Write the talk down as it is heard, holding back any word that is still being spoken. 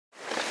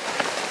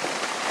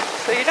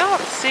So you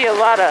don't see a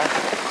lot of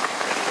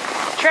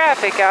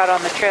traffic out on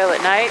the trail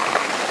at night.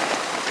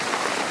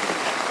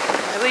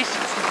 At least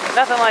it's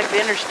nothing like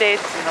the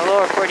interstates in the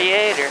lower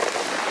 48 or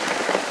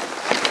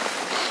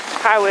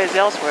highways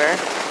elsewhere.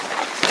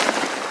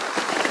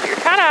 You're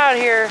kind of out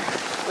here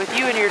with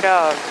you and your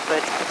dogs,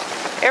 but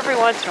every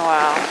once in a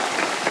while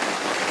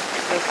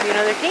you'll see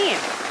another team.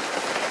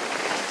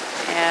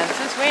 And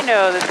since we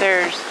know that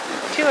there's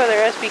 2 other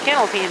SB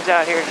kennel teams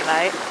out here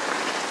tonight,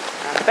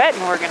 I'm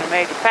betting we're going to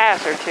make a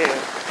pass or two.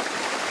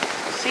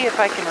 See if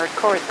I can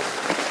record them.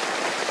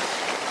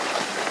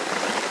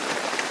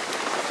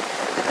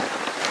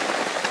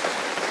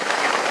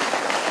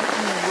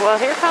 Well,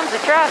 here comes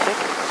the traffic.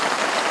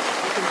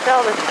 You can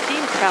tell that the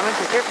team's coming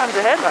because here comes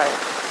the headlight.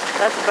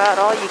 That's about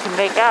all you can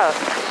make out.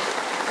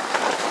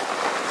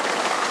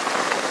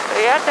 So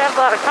you have to have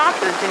a lot of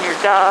confidence in your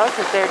dogs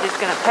that they're just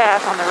going to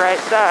pass on the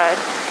right side.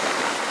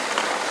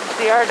 You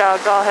see, our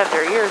dogs all have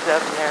their ears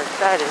up and they're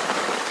excited.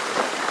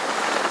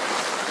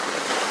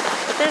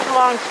 But there's a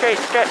long straight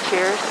stretch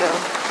here, so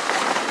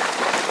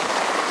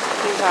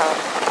see how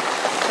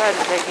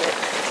excited they get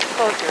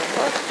closer and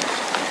closer.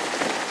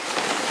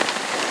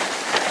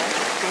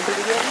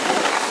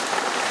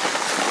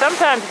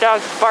 Sometimes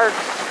dogs bark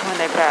when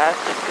they pass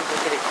just because they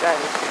get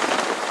excited.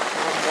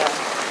 And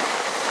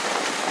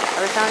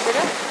other times they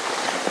don't.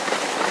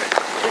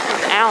 This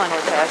is Aliy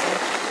we're passing,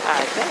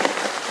 I think.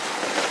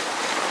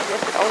 I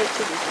guess it always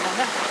could be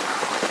someone else.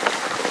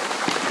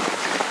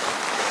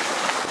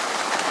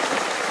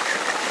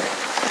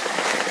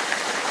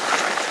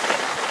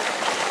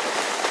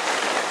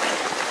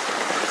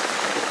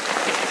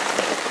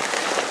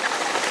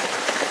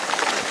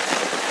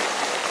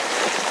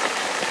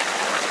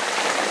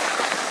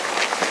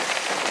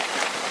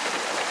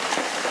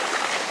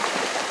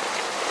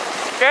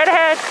 Straight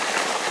ahead.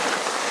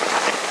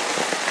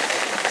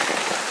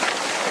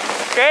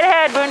 Straight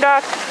ahead,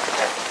 Boondock.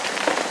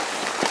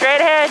 Straight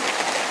ahead.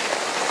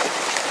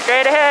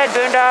 Straight ahead,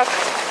 Boondock.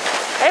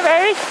 Hey,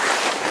 baby.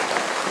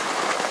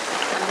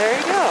 And there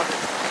you go.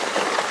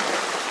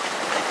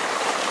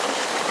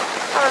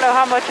 I don't know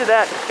how much of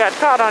that got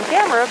caught on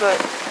camera, but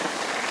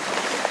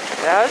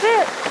that was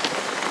it.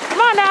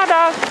 Come on now,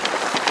 dog.